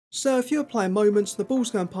So if you're playing moments, the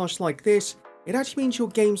ball's going past like this, it actually means your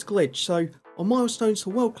game's glitched. So on Milestones for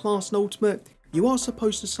World Class and Ultimate, you are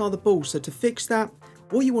supposed to start the ball. So to fix that,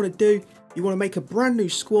 what you want to do, you want to make a brand new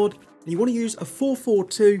squad, and you want to use a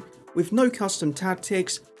 4-4-2 with no custom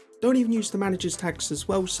tactics. Don't even use the manager's tactics as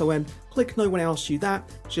well, so click no when I ask you that.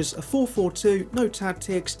 Just a 4-4-2, no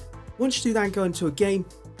tactics. Once you do that and go into a game,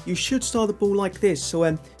 you should start the ball like this.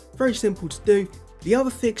 So very simple to do. The other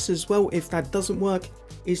fix as well, if that doesn't work,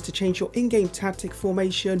 is to change your in-game tactic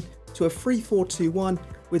formation to a 3-4-2-1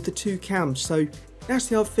 with the two cams. So that's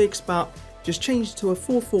the other fix, but just change it to a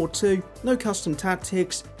 4-4-2, no custom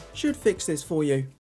tactics, should fix this for you.